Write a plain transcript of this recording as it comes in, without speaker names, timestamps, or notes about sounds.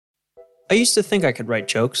I used to think I could write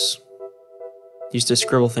jokes. Used to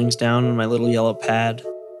scribble things down on my little yellow pad.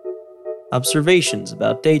 Observations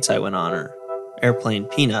about dates I went on or airplane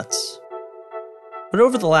peanuts. But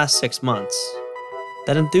over the last 6 months,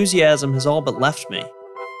 that enthusiasm has all but left me.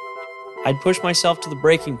 I'd pushed myself to the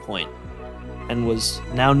breaking point and was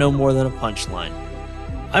now no more than a punchline.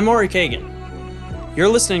 I'm Maury Kagan. You're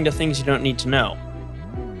listening to Things You Don't Need to Know.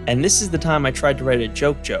 And this is the time I tried to write a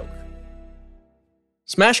joke.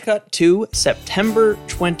 Smash cut to September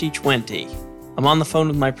 2020. I'm on the phone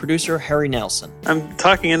with my producer, Harry Nelson. I'm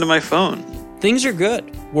talking into my phone. Things are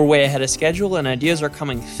good. We're way ahead of schedule and ideas are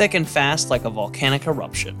coming thick and fast like a volcanic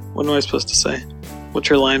eruption. What am I supposed to say? What's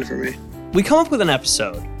your line for me? We come up with an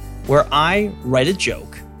episode where I write a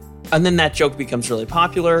joke, and then that joke becomes really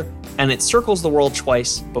popular, and it circles the world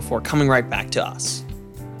twice before coming right back to us.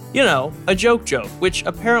 You know, a joke, which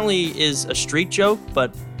apparently is a street joke,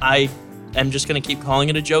 but I'm just going to keep calling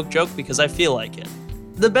it a joke because I feel like it.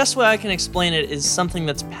 The best way I can explain it is something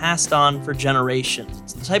that's passed on for generations.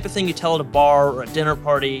 It's the type of thing you tell at a bar or a dinner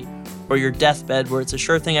party or your deathbed where it's a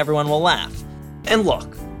sure thing everyone will laugh. And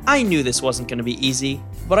look, I knew this wasn't going to be easy,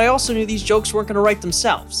 but I also knew these jokes weren't going to write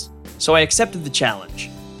themselves. So I accepted the challenge,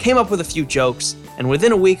 came up with a few jokes, and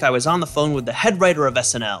within a week I was on the phone with the head writer of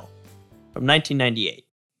SNL from 1998.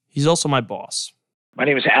 He's also my boss. My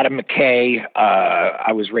name is Adam McKay.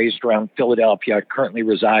 I was raised around Philadelphia. I currently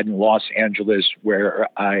reside in Los Angeles, where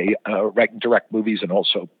I write and direct movies and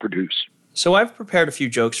also produce. So I've prepared a few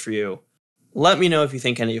jokes for you. Let me know if you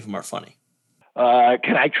think any of them are funny.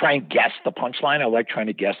 Can I try and guess the punchline? I like trying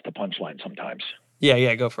to guess the punchline sometimes.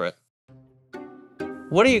 Yeah, go for it.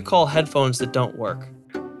 What do you call headphones that don't work?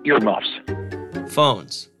 Earmuffs.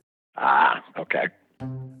 Phones. Okay. All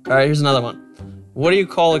right, here's another one. What do you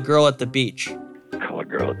call a girl at the beach? Call a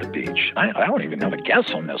girl at the beach. I don't even have a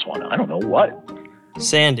guess on this one. I don't know what.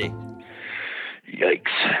 Sandy.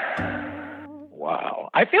 Yikes. Wow.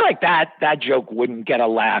 I feel like that joke wouldn't get a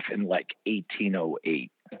laugh in like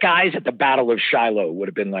 1808. Guys at the Battle of Shiloh would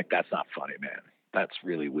have been like, that's not funny, man. That's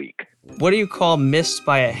really weak. What do you call missed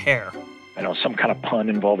by a hair? I know, some kind of pun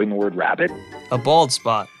involving the word rabbit. A bald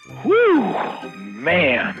spot. Whew,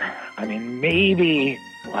 man. I mean, maybe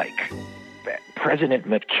like President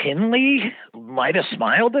McKinley might have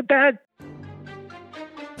smiled at that.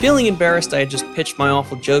 Feeling embarrassed, I had just pitched my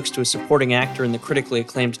awful jokes to a supporting actor in the critically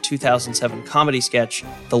acclaimed 2007 comedy sketch,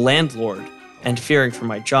 The Landlord, and fearing for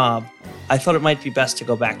my job, I thought it might be best to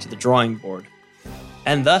go back to the drawing board.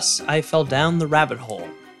 And thus, I fell down the rabbit hole,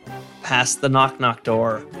 past the knock-knock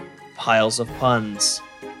door, piles of puns,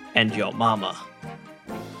 and yo mama.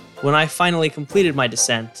 When I finally completed my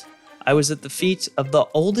descent, I was at the feet of the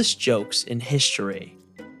oldest jokes in history.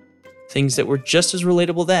 Things that were just as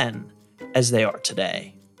relatable then as they are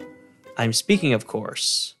today. I'm speaking, of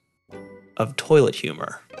course, of toilet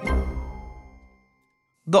humor.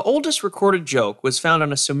 The oldest recorded joke was found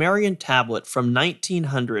on a Sumerian tablet from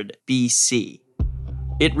 1900 BC.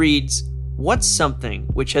 It reads, "What's something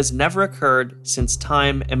which has never occurred since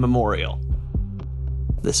time immemorial?"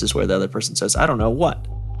 This is where the other person says, I don't know what.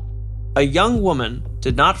 A young woman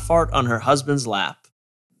did not fart on her husband's lap.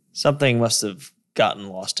 Something must have gotten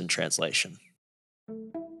lost in translation.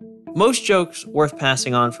 Most jokes worth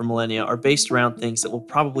passing on for millennia are based around things that will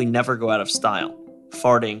probably never go out of style.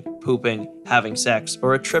 Farting, pooping, having sex,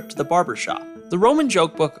 or a trip to the barber shop. The Roman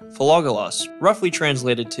joke book Philologos, roughly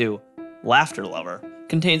translated to laughter lover,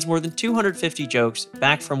 contains more than 250 jokes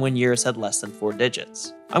back from when years had less than 4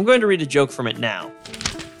 digits. I'm going to read a joke from it now.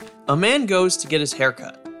 A man goes to get his hair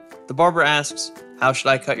cut. The barber asks, "How should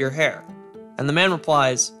I cut your hair?" And the man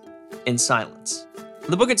replies, "In silence."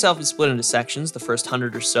 The book itself is split into sections. The first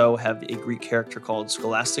 100 or so have a Greek character called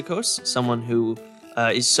Scholasticos, someone who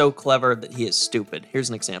is so clever that he is stupid. Here's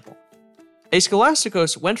an example. A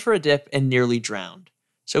Scholasticos went for a dip and nearly drowned,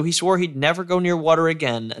 so he swore he'd never go near water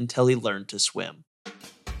again until he learned to swim.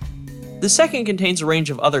 The second contains a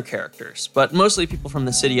range of other characters, but mostly people from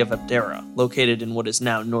the city of Abdera, located in what is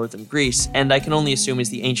now northern Greece, and I can only assume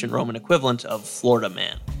is the ancient Roman equivalent of Florida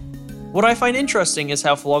Man. What I find interesting is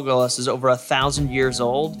how Philologos is over 1,000 years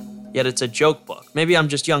old, yet it's a joke book. Maybe I'm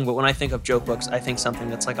just young, but when I think of joke books, I think something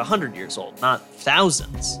that's like 100 years old, not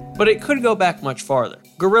thousands. But it could go back much farther.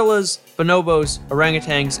 Gorillas, bonobos,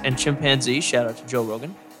 orangutans, and chimpanzees, shout out to Joe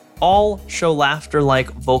Rogan, all show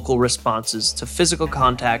laughter-like vocal responses to physical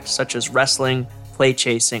contact such as wrestling, play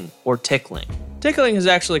chasing, or tickling. Tickling has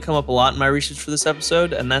actually come up a lot in my research for this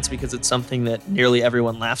episode, and that's because it's something that nearly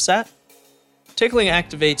everyone laughs at. Tickling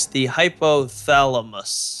activates the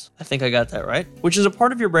hypothalamus. I think I got that right, which is a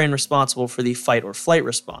part of your brain responsible for the fight or flight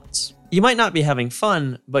response. You might not be having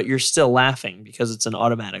fun, but you're still laughing because it's an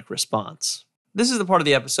automatic response. This is the part of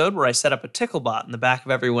the episode where I set up a tickle bot in the back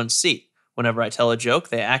of everyone's seat. Whenever I tell a joke,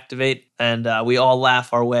 they activate, and we all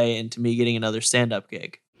laugh our way into me getting another stand-up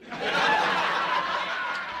gig.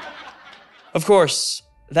 Of course,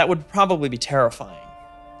 that would probably be terrifying.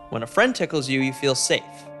 When a friend tickles you, you feel safe.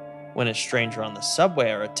 When a stranger on the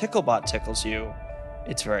subway or a ticklebot tickles you,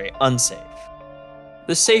 it's very unsafe.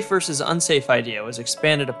 The safe versus unsafe idea was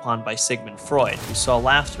expanded upon by Sigmund Freud, who saw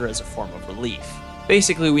laughter as a form of relief.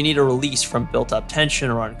 Basically, we need a release from built-up tension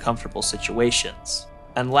or uncomfortable situations,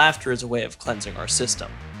 and laughter is a way of cleansing our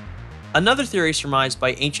system. Another theory surmised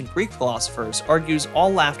by ancient Greek philosophers argues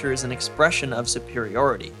all laughter is an expression of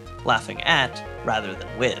superiority, laughing at rather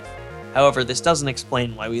than with. However, this doesn't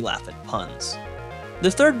explain why we laugh at puns. The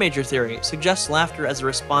third major theory suggests laughter as a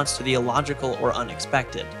response to the illogical or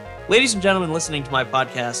unexpected. Ladies and gentlemen listening to my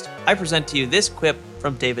podcast, I present to you this quip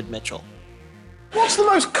from David Mitchell. What's the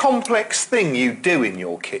most complex thing you do in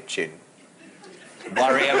your kitchen?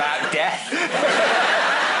 Worry about death.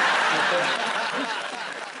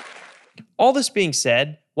 All this being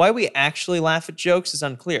said, why we actually laugh at jokes is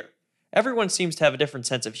unclear. Everyone seems to have a different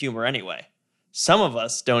sense of humor anyway. Some of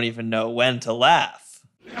us don't even know when to laugh.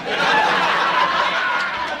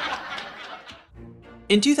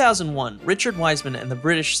 In 2001, Richard Wiseman and the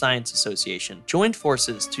British Science Association joined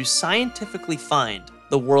forces to scientifically find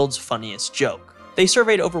the world's funniest joke. They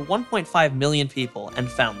surveyed over 1.5 million people and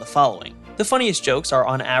found the following. The funniest jokes are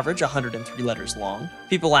on average 103 letters long,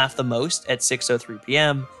 people laugh the most at 6:03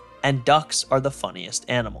 p.m., and ducks are the funniest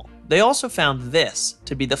animal. They also found this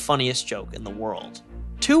to be the funniest joke in the world.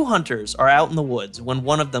 Two hunters are out in the woods when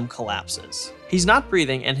one of them collapses. He's not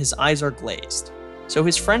breathing and his eyes are glazed. So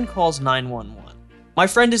his friend calls 911. "My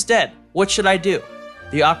friend is dead. What should I do?"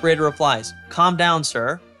 The operator replies, "Calm down,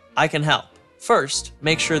 sir. I can help. First,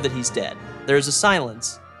 make sure that he's dead." There's a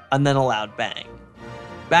silence, and then a loud bang.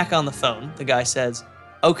 Back on the phone, the guy says,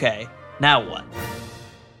 "Okay, now what?"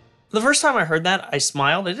 The first time I heard that, I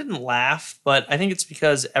smiled. I didn't laugh, but I think it's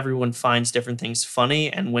because everyone finds different things funny,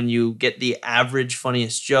 and when you get the average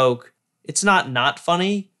funniest joke, it's not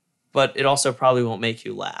funny, but it also probably won't make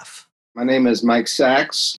you laugh. My name is Mike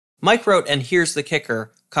Sachs. Mike wrote And Here's the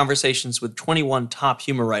Kicker, conversations with 21 top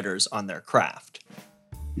humor writers on their craft.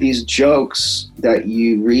 These jokes that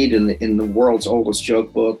you read in the world's oldest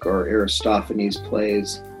joke book or Aristophanes'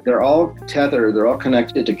 plays, they're all tethered, they're all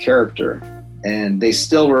connected to character, and they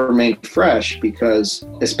still remain fresh because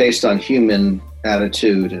it's based on human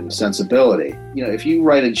attitude and sensibility. You know, if you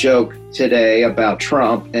write a joke today about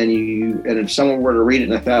Trump and if someone were to read it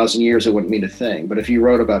in 1,000 years, it wouldn't mean a thing. But if you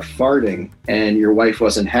wrote about farting and your wife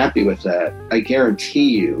wasn't happy with that, I guarantee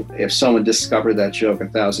you, if someone discovered that joke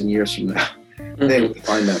 1,000 years from now, they would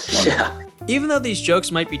find that funny. Yeah. Even though these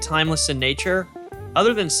jokes might be timeless in nature,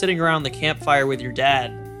 other than sitting around the campfire with your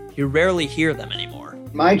dad, you rarely hear them anymore.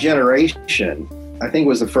 My generation, I think,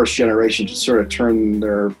 was the first generation to sort of turn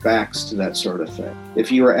their backs to that sort of thing.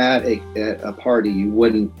 If you were at a party, you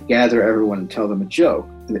wouldn't gather everyone and tell them a joke.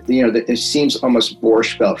 You know, it seems almost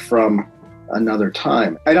Borscht Belt from another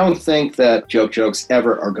time. I don't think that jokes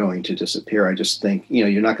ever are going to disappear. I just think, you know,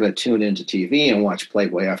 you're not going to tune into TV and watch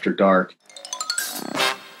Playboy After Dark.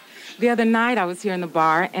 The other night, I was here in the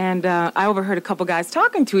bar, and I overheard a couple guys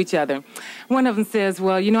talking to each other. One of them says,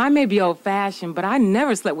 "Well, you know, I may be old-fashioned, but I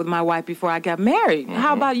never slept with my wife before I got married. Mm-hmm.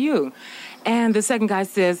 How about you?" And the second guy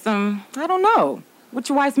says, "I don't know. What's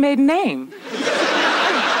your wife's maiden name?"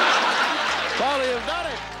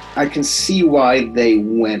 I can see why they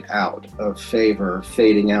went out of favor,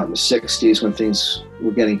 fading out in the 60s when things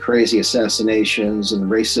were getting crazy, assassinations and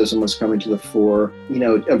racism was coming to the fore, you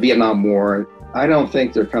know, a Vietnam War. I don't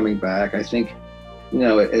think they're coming back. I think, you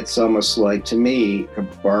know, it's almost like, to me, a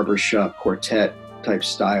barbershop quartet type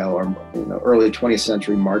style or, you know, early 20th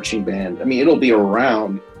century marching band. I mean, it'll be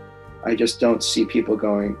around. I just don't see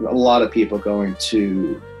a lot of people going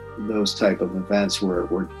to those type of events where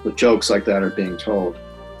jokes like that are being told.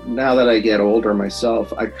 Now that I get older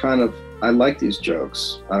myself, I like these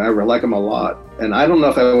jokes. I like them a lot. And I don't know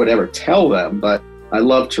if I would ever tell them, but I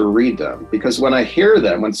love to read them because when I hear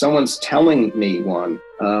them, when someone's telling me one,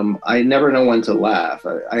 I never know when to laugh.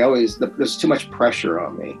 There's too much pressure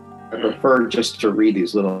on me. I prefer just to read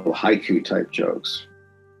these little haiku type jokes.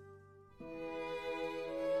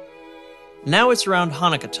 Now it's around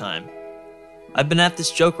Hanukkah time. I've been at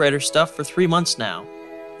this joke writer stuff for 3 months now,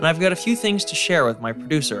 and I've got a few things to share with my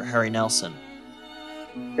producer, Harry Nelson.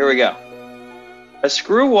 Here we go. A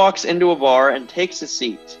screw walks into a bar and takes a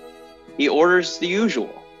seat. He orders the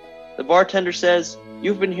usual. The bartender says,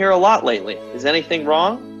 You've been here a lot lately. Is anything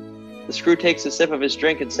wrong? The screw takes a sip of his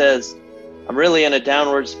drink and says, I'm really in a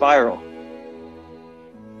downward spiral.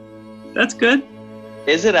 That's good.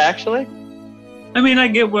 Is it actually? I mean, I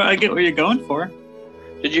get where you're going for.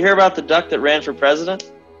 Did you hear about the duck that ran for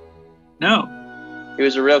president? No. He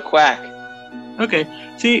was a real quack. Okay.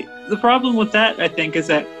 See, the problem with that, I think, is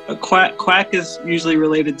that a quack is usually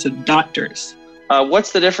related to doctors.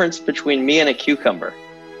 What's the difference between me and a cucumber?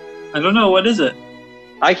 I don't know. What is it?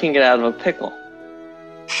 I can get out of a pickle.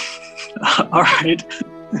 All right.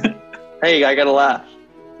 Hey, I gotta laugh.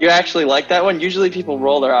 You actually like that one? Usually people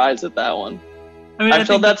roll their eyes at that one. I mean, I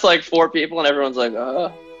feel that's like 4 people and everyone's like,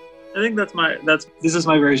 I think this is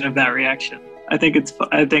my version of that reaction. I think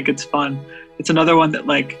it's fun. It's another one that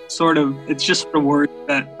it's just sort of words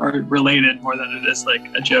that are related more than it is like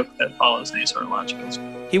a joke that follows any sort of logical.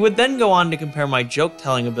 He would then go on to compare my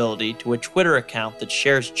joke-telling ability to a Twitter account that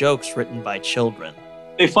shares jokes written by children.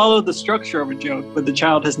 They follow the structure of a joke, but the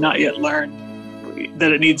child has not yet learned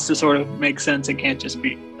that it needs to sort of make sense. It can't just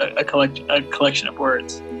be a collection of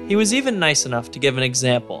words. He was even nice enough to give an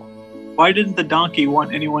example. Why didn't the donkey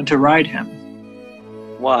want anyone to ride him?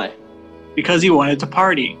 Why? Because he wanted to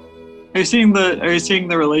party. Are you seeing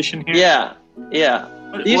the relation here? Yeah.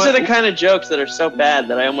 These are the kind of jokes that are so bad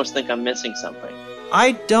that I almost think I'm missing something.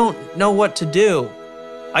 I don't know what to do.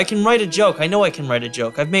 I can write a joke. I know I can write a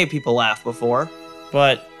joke. I've made people laugh before.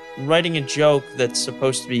 But writing a joke that's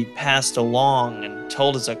supposed to be passed along and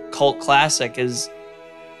told as a cult classic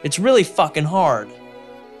it's really fucking hard.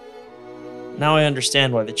 Now I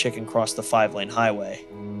understand why the chicken crossed the 5-lane highway.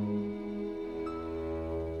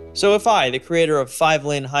 So if I, the creator of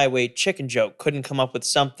 5-lane highway chicken joke, couldn't come up with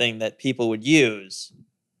something that people would use,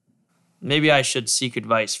 maybe I should seek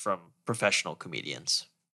advice from professional comedians.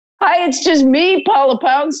 Hi, it's just me, Paula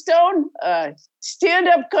Poundstone,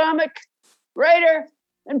 stand-up comic, writer,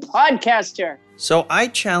 and podcaster. So I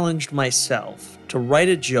challenged myself to write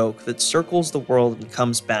a joke that circles the world and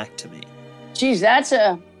comes back to me. Geez, that's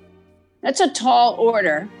a tall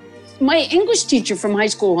order. My English teacher from high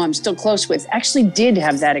school, who I'm still close with, actually did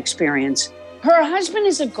have that experience. Her husband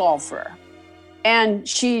is a golfer, and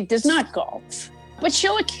she does not golf, but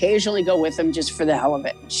she'll occasionally go with him just for the hell of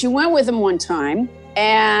it. She went with him one time,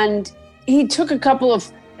 and he took a couple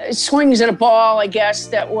of swings at a ball, I guess,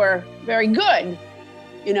 that were very good.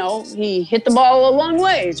 You know, he hit the ball a long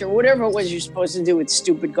ways or whatever it was you're supposed to do with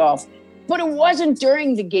stupid golf. But it wasn't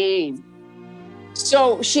during the game.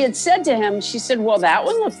 So she had said to him, she said, well, that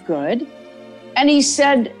one looked good. And he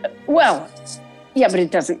said, well, yeah, but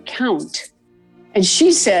it doesn't count. And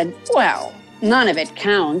she said, well, none of it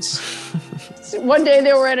counts. So one day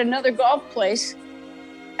they were at another golf place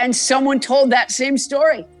and someone told that same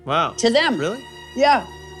story. Wow. To them. Really? Yeah,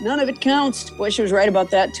 none of it counts. Boy, she was right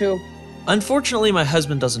about that too. Unfortunately, my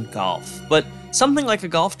husband doesn't golf, but something like a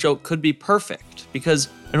golf joke could be perfect because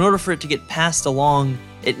in order for it to get passed along,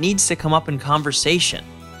 it needs to come up in conversation.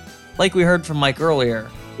 Like we heard from Mike earlier.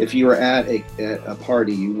 If you were at a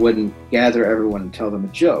party, you wouldn't gather everyone and tell them a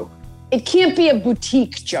joke. It can't be a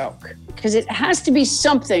boutique joke because it has to be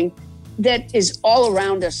something that is all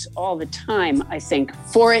around us all the time, I think,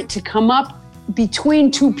 for it to come up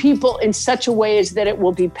between two people in such a way as that it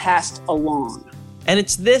will be passed along. And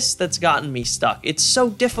it's this that's gotten me stuck. It's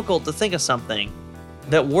so difficult to think of something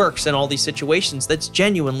that works in all these situations that's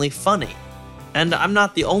genuinely funny. And I'm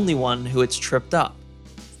not the only one who it's tripped up.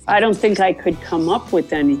 I don't think I could come up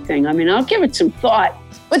with anything. I mean, I'll give it some thought.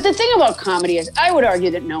 But the thing about comedy is, I would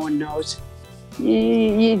argue that no one knows.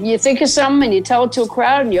 You think of something and you tell it to a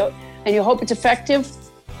crowd and you hope it's effective.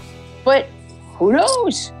 But who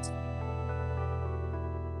knows?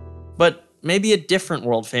 But maybe a different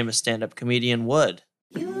world-famous stand-up comedian would.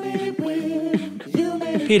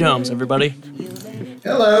 Pete Holmes, everybody.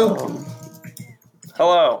 Hello.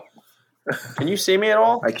 Hello. Can you see me at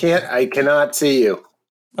all? I cannot see you.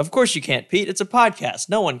 Of course you can't, Pete. It's a podcast.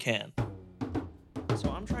 No one can.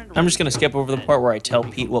 I'm just going to skip over the part where I tell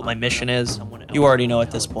Pete what my mission is. You already know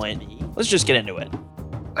at this point. Let's just get into it.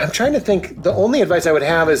 I'm trying to think. The only advice I would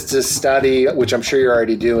have is to study, which I'm sure you're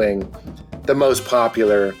already doing, the most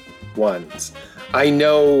popular ones. I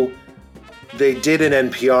know they did an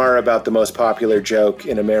NPR about the most popular joke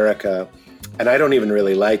in America, and I don't even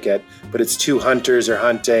really like it, but it's two hunters are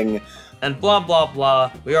hunting. And blah, blah,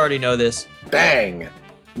 blah. We already know this. Bang!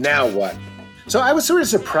 Now what? So I was sort of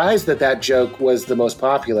surprised that joke was the most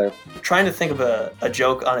popular. Trying to think of a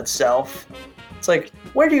joke on itself. It's like,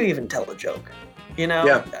 where do you even tell a joke? You know?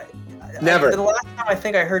 Yeah. Never. The last time I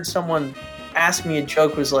think I heard someone ask me a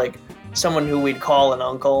joke was like, someone who we'd call an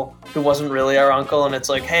uncle who wasn't really our uncle, and it's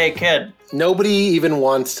like, hey, kid. Nobody even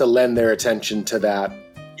wants to lend their attention to that.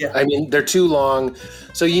 Yeah. I mean, they're too long.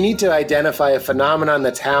 So you need to identify a phenomenon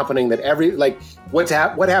that's happening that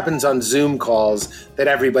what happens on Zoom calls that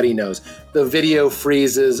everybody knows. The video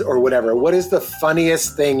freezes or whatever. What is the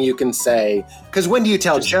funniest thing you can say? Because when do you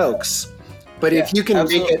tell jokes? But if you can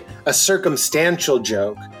make it a circumstantial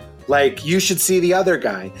joke, like you should see the other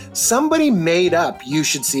guy. Somebody made up you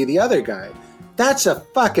should see the other guy. That's a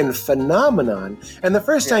fucking phenomenon. And the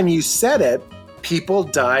first time you said it, people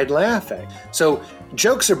died laughing. So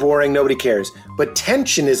jokes are boring, nobody cares. But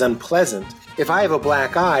tension is unpleasant. If I have a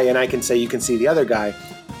black eye and I can say you can see the other guy,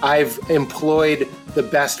 I've employed the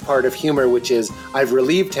best part of humor, which is I've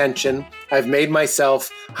relieved tension. I've made myself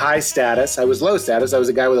high status. I was low status. I was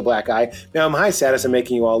a guy with a black eye. Now I'm high status. I'm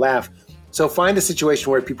making you all laugh. So find a situation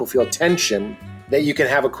where people feel tension that you can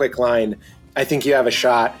have a quick line. I think you have a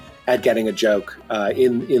shot at getting a joke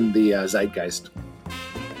in the zeitgeist.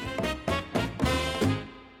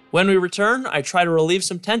 When we return, I try to relieve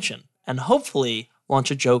some tension and hopefully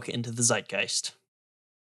launch a joke into the zeitgeist.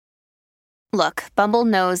 Look, Bumble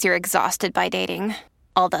knows you're exhausted by dating.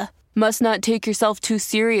 All the must not take yourself too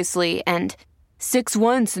seriously and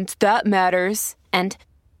 6'1" since that matters. And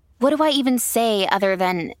what do I even say other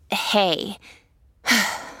than hey?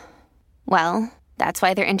 Well, that's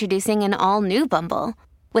why they're introducing an all-new Bumble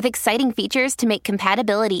with exciting features to make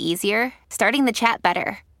compatibility easier, starting the chat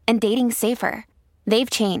better, and dating safer. They've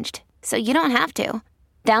changed, so you don't have to.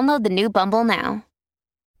 Download the new Bumble now.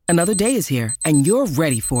 Another day is here, and you're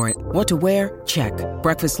ready for it. What to wear? Check.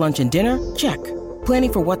 Breakfast, lunch, and dinner? Check.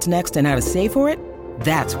 Planning for what's next and how to save for it?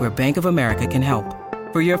 That's where Bank of America can help.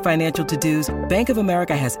 For your financial to-dos, Bank of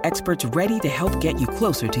America has experts ready to help get you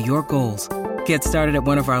closer to your goals. Get started at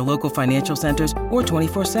one of our local financial centers or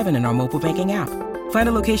 24/7 in our mobile banking app. Find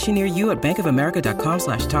a location near you at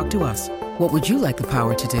bankofamerica.com/talktous. What would you like the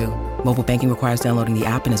power to do? Mobile banking requires downloading the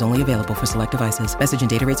app and is only available for select devices. Message and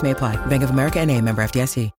data rates may apply. Bank of America N.A., member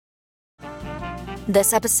FDIC.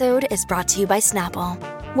 This episode is brought to you by Snapple.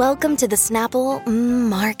 Welcome to the Snapple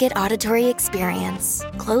Market Auditory Experience.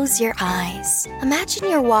 Close your eyes. Imagine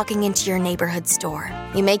you're walking into your neighborhood store.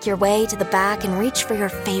 You make your way to the back and reach for your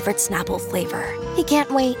favorite Snapple flavor. You can't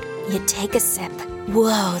wait. You take a sip.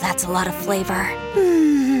 Whoa, that's a lot of flavor.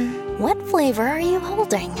 What flavor are you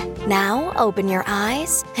holding? Now open your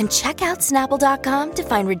eyes and check out Snapple.com to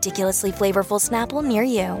find ridiculously flavorful Snapple near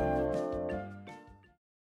you.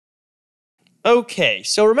 Okay,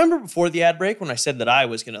 so remember before the ad break when I said that I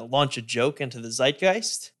was going to launch a joke into the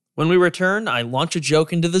zeitgeist? When we return, I launch a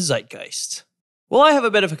joke into the zeitgeist. Well, I have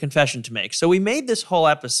a bit of a confession to make. So we made this whole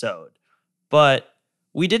episode, but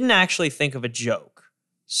we didn't actually think of a joke.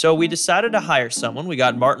 So we decided to hire someone. We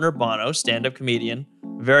got Martin Urbano, stand-up comedian.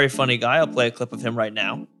 Very funny guy. I'll play a clip of him right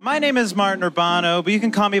now. My name is Martin Urbano, but you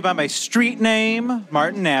can call me by my street name,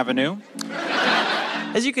 Martin Avenue.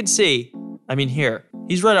 As you can see, here,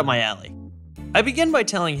 he's right up my alley. I begin by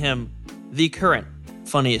telling him the current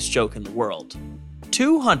funniest joke in the world.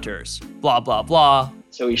 2 hunters, blah, blah, blah.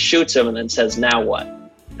 So he shoots him and then says, now what?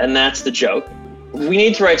 And that's the joke. We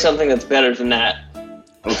need to write something that's better than that.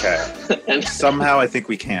 Okay. And somehow I think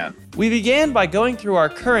we can. We began by going through our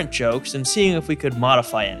current jokes and seeing if we could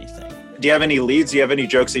modify anything. Do you have any leads? Do you have any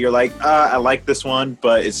jokes that you're like, I like this one,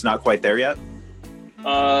 but it's not quite there yet?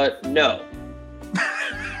 No.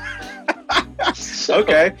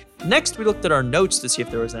 Okay. Next, we looked at our notes to see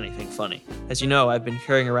if there was anything funny. As you know, I've been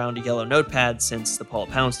carrying around a yellow notepad since the Paula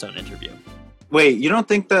Poundstone interview. Wait, you don't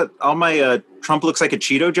think that all my Trump looks like a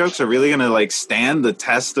Cheeto jokes are really going to stand the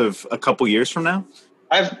test of a couple years from now?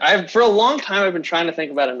 I've for a long time, I've been trying to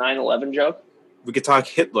think about a 9/11 joke. We could talk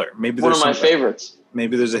Hitler. Maybe one of my favorites.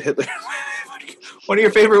 Maybe there's a Hitler. What are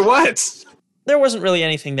your favorite whats? There wasn't really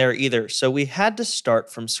anything there either, so we had to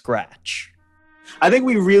start from scratch. I think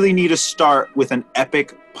we really need to start with an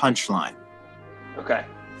epic punchline. Okay.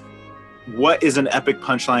 What is an epic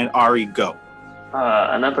punchline? Ari, go.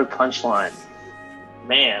 An epic punchline.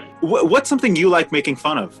 Man. What's something you like making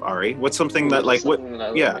fun of, Ari? What's something that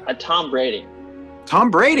A Tom Brady.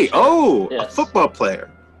 Tom Brady. Oh, yes. A football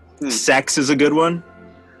player. Sex is a good one.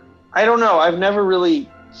 I don't know. I've never really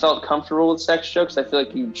felt comfortable with sex jokes. I feel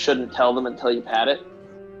like you shouldn't tell them until you've had it.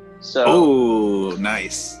 So. Oh,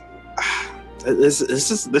 nice. This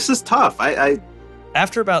is tough.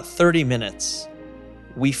 After about 30 minutes,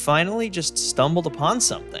 we finally just stumbled upon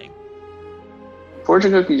something.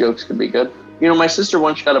 Fortune cookie jokes could be good. My sister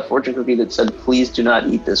once got a fortune cookie that said, "Please do not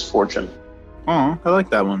eat this fortune." Oh, I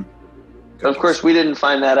like that one. But of course, we didn't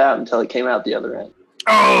find that out until it came out the other end.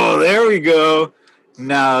 Oh, there we go.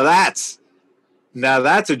 Now that's Now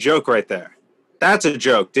that's a joke right there. That's a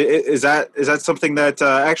joke. Is that something that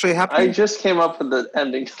actually happened? I just came up with the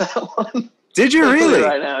ending to that one. Did you really?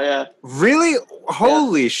 Right now, yeah. Really?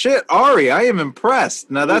 Holy shit, Ari! I am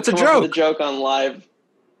impressed. Now that's a joke. The joke on live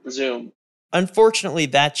Zoom. Unfortunately,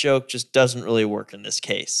 that joke just doesn't really work in this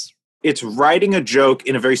case. It's writing a joke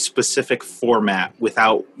in a very specific format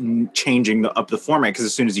without changing up the format, because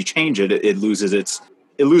as soon as you change it, it loses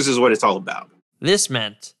what it's all about. This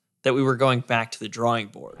meant that we were going back to the drawing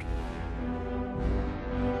board.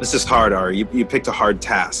 This is hard, Ari. You picked a hard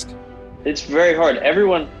task. It's very hard.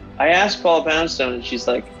 I asked Paula Poundstone, and she's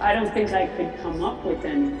like, I don't think I could come up with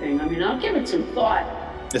anything. I mean, I'll give it some thought.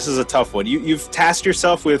 This is a tough one. You've tasked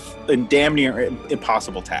yourself with a damn near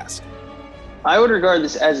impossible task. I would regard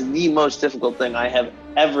this as the most difficult thing I have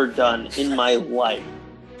ever done in my life.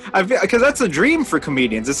 Because that's a dream for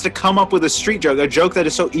comedians. It's to come up with a street joke, a joke that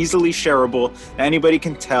is so easily shareable that anybody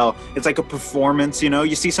can tell. It's like a performance, you know?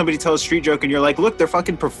 You see somebody tell a street joke and you're like, look, they're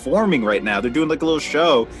fucking performing right now. They're doing like a little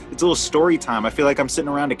show. It's a little story time. I feel like I'm sitting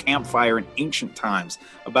around a campfire in ancient times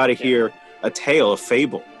about to hear a tale, a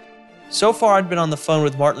fable. So far, I'd been on the phone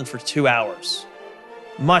with Martin for 2 hours.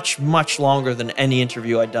 Much, much longer than any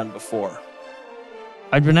interview I'd done before.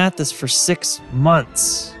 I'd been at this for 6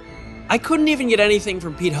 months. I couldn't even get anything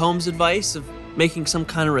from Pete Holmes' advice of making some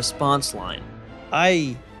kind of response line.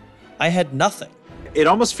 I had nothing. It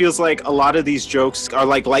almost feels like a lot of these jokes are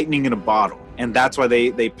like lightning in a bottle, and that's why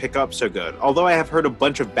they pick up so good. Although I have heard a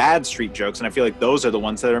bunch of bad street jokes, and I feel like those are the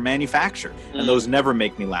ones that are manufactured, and those never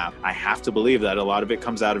make me laugh. I have to believe that a lot of it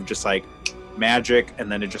comes out of just like magic,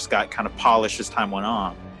 and then it just got kind of polished as time went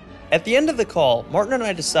on. At the end of the call, Martin and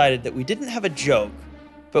I decided that we didn't have a joke,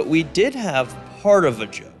 but we did have part of a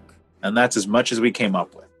joke. And that's as much as we came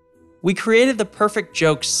up with. We created the perfect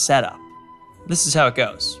joke setup. This is how it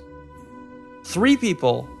goes. 3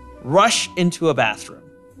 people rush into a bathroom.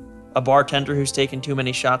 A bartender who's taken too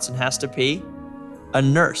many shots and has to pee. A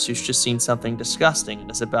nurse who's just seen something disgusting and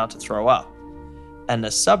is about to throw up. And a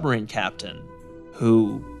submarine captain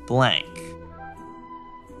who blank.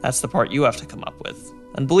 That's the part you have to come up with.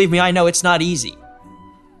 And believe me, I know it's not easy.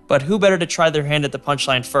 But who better to try their hand at the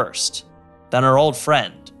punchline first than our old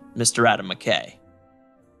friend, Mr. Adam McKay.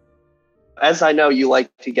 As I know, you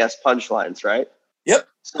like to guess punchlines, right? Yep.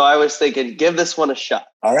 So I was thinking, give this one a shot.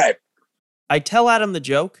 All right. I tell Adam the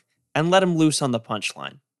joke and let him loose on the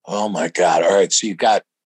punchline. Oh my God. All right. So you've got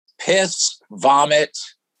piss, vomit,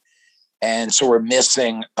 and so we're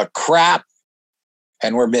missing a crap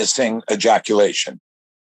and we're missing ejaculation.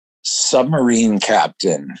 Submarine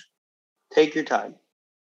captain. Take your time.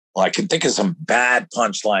 Well, I can think of some bad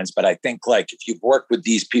punchlines, but I think like if you've worked with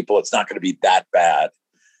these people, it's not going to be that bad.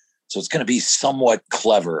 So it's going to be somewhat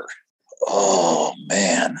clever. Oh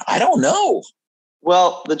man, I don't know.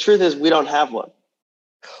 Well, the truth is we don't have one.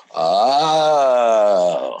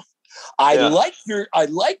 Oh, I like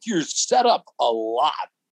your setup a lot.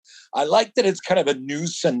 I like that it's kind of a new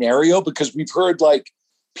scenario because we've heard like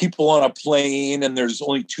people on a plane and there's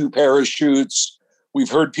only 2 parachutes.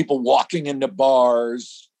 We've heard people walking into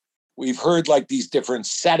bars. We've heard like these different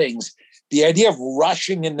settings. The idea of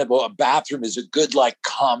rushing into a bathroom is a good, like,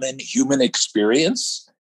 common human experience.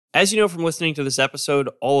 As you know from listening to this episode,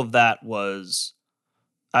 all of that was,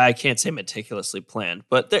 I can't say meticulously planned,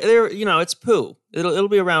 but there, you know, it's poo. It'll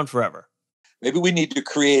be around forever. Maybe we need to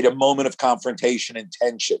create a moment of confrontation and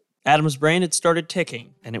tension. Adam's brain had started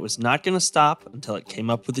ticking, and it was not going to stop until it came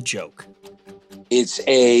up with a joke. It's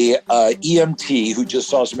a EMT who just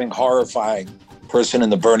saw something horrifying. Person in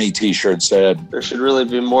the Bernie T-shirt said, "There should really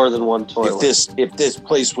be more than one toilet. If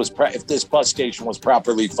this bus station was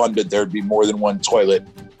properly funded, there'd be more than one toilet."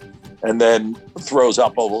 And then throws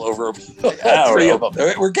up all over 3 of them.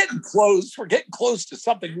 We're getting close. We're getting close to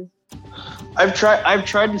something. I've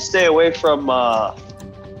tried to stay away from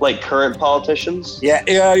like current politicians.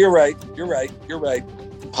 Yeah, you're right.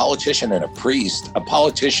 Politician and a priest, a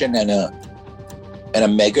politician and a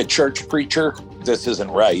mega church preacher. This isn't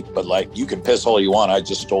right, but like, you can piss all you want. I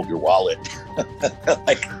just stole your wallet.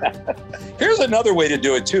 Like, here's another way to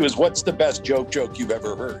do it too, is what's the best joke you've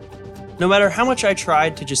ever heard? No matter how much I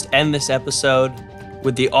tried to just end this episode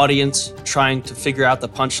with the audience trying to figure out the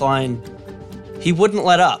punchline, he wouldn't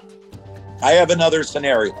let up. I have another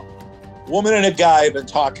scenario. Woman and a guy have been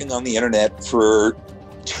talking on the internet for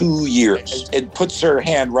 2 years and puts her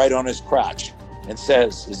hand right on his crotch and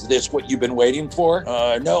says, "Is this what you've been waiting for?"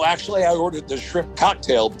 No, actually, I ordered the shrimp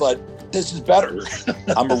cocktail, but this is better.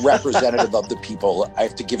 I'm a representative of the people. I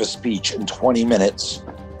have to give a speech in 20 minutes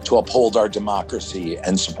to uphold our democracy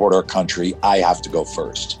and support our country. I have to go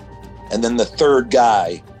first. And then the third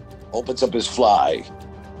guy opens up his fly,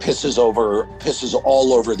 pisses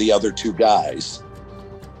all over the other two guys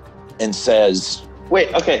and says,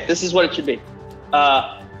 wait, okay, this is what it should be.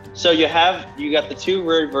 So you got the two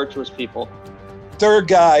very virtuous people. Third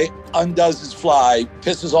guy undoes his fly,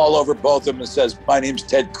 pisses all over both of them and says, "My name's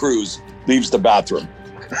Ted Cruz," leaves the bathroom.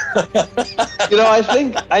 I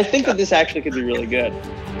think that this actually could be really good.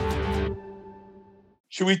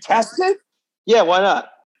 Should we test it? Yeah, why not?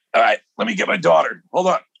 All right, let me get my daughter. Hold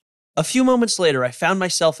on. A few moments later, I found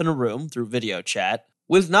myself in a room through video chat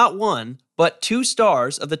with not one, but two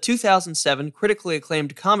stars of the 2007 critically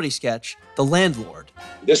acclaimed comedy sketch, The Landlord.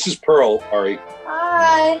 This is Pearl, Ari.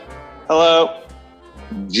 Hi. Hello.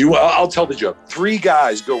 I'll tell the joke. 3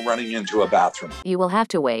 guys go running into a bathroom. You will have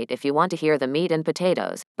to wait if you want to hear the meat and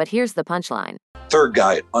potatoes, but here's the punchline. Third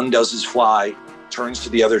guy undoes his fly, turns to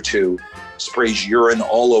the other 2, sprays urine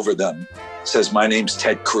all over them, says, "My name's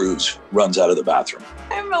Ted Cruz," runs out of the bathroom.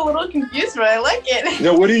 I'm a little confused, but I like it.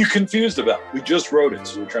 What are you confused about? We just wrote it,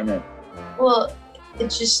 so we're trying to... Well,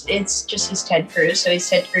 it's just he's Ted Cruz, so he's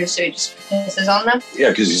Ted Cruz, so he just pisses on them. Yeah,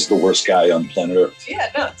 because he's the worst guy on planet Earth.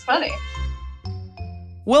 Yeah, no, it's funny.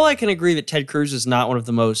 Well, I can agree that Ted Cruz is not one of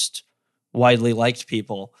the most widely liked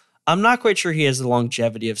people. I'm not quite sure he has the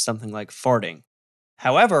longevity of something like farting.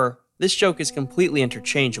 However, this joke is completely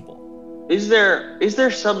interchangeable. Is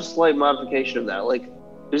there some slight modification of that? Like,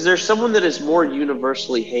 is there someone that is more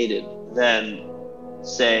universally hated than,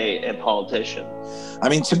 say, a politician? I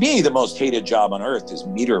mean, to me, the most hated job on earth is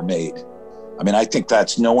meter maid. I mean, I think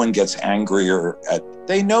that's, no one gets angrier at,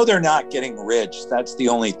 they know they're not getting rich. That's the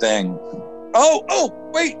only thing. Oh,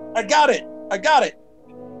 wait, I got it.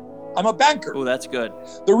 I'm a banker. Oh, that's good.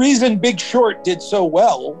 The reason Big Short did so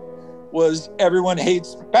well was everyone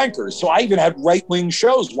hates bankers. So I even had right-wing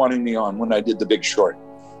shows wanting me on when I did The Big Short.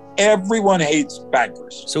 Everyone hates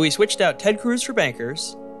bankers. So we switched out Ted Cruz for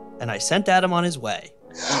bankers, and I sent Adam on his way.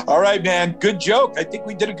 All right, man. Good joke. I think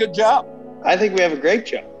we did a good job. I think we have a great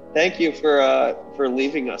joke. Thank you for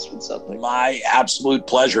leaving us with something. My absolute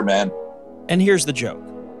pleasure, man. And here's the joke.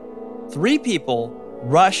 3 people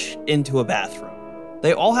rush into a bathroom.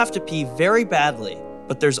 They all have to pee very badly,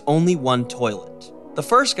 but there's only one toilet. The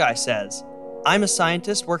first guy says, "I'm a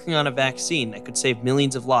scientist working on a vaccine that could save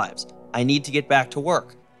millions of lives. I need to get back to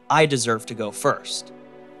work. I deserve to go first."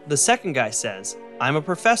 The second guy says, "I'm a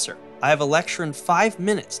professor. I have a lecture in 5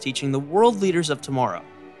 minutes teaching the world leaders of tomorrow.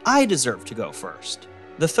 I deserve to go first."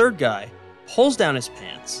 The third guy pulls down his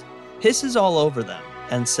pants, pisses all over them,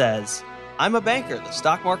 and says, "I'm a banker. The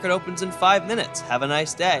stock market opens in 5 minutes. Have a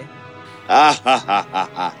nice day."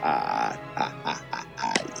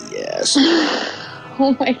 Yes.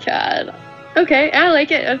 Oh my God. Okay, I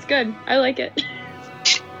like it. That's good. I like it.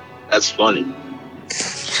 That's funny.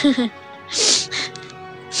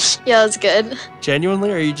 Yeah, that's good.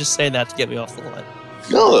 Genuinely, or are you just saying that to get me off the line?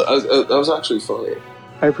 No, that was actually funny.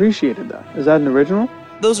 I appreciated that. Is that an original?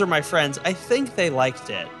 Those are my friends. I think they liked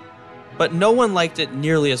it, but no one liked it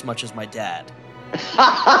nearly as much as my dad.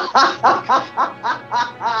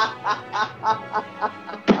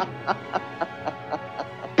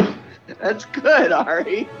 That's good,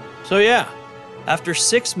 Ari. So yeah, after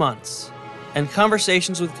 6 months and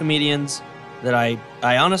conversations with comedians that I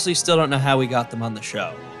honestly still don't know how we got them on the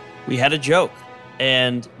show, we had a joke.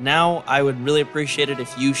 And now I would really appreciate it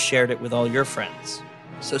if you shared it with all your friends.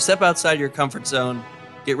 So step outside your comfort zone,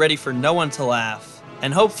 get ready for no one to laugh,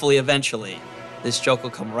 and hopefully eventually this joke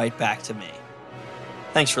will come right back to me.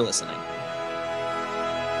 Thanks for listening.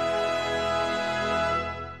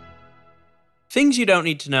 Things You Don't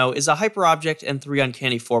Need to Know is a Hyperobject and 3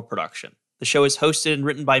 Uncanny 4 production. The show is hosted and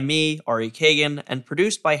written by me, Ari Kagan, and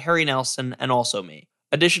produced by Harry Nelson and also me.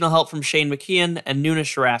 Additional help from Shane McKeon and Nuna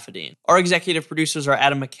Sharafadine. Our executive producers are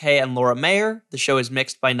Adam McKay and Laura Mayer. The show is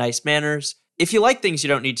mixed by Nice Manners. If you like Things You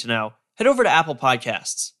Don't Need to Know, head over to Apple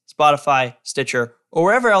Podcasts, Spotify, Stitcher, or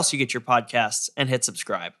wherever else you get your podcasts and hit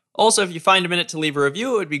subscribe. Also, if you find a minute to leave a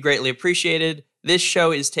review, it would be greatly appreciated. This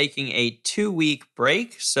show is taking a 2-week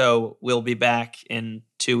break, so we'll be back in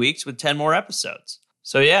 2 weeks with 10 more episodes.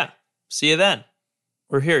 So yeah, see you then.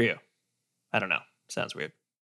 Or hear you. I don't know. Sounds weird.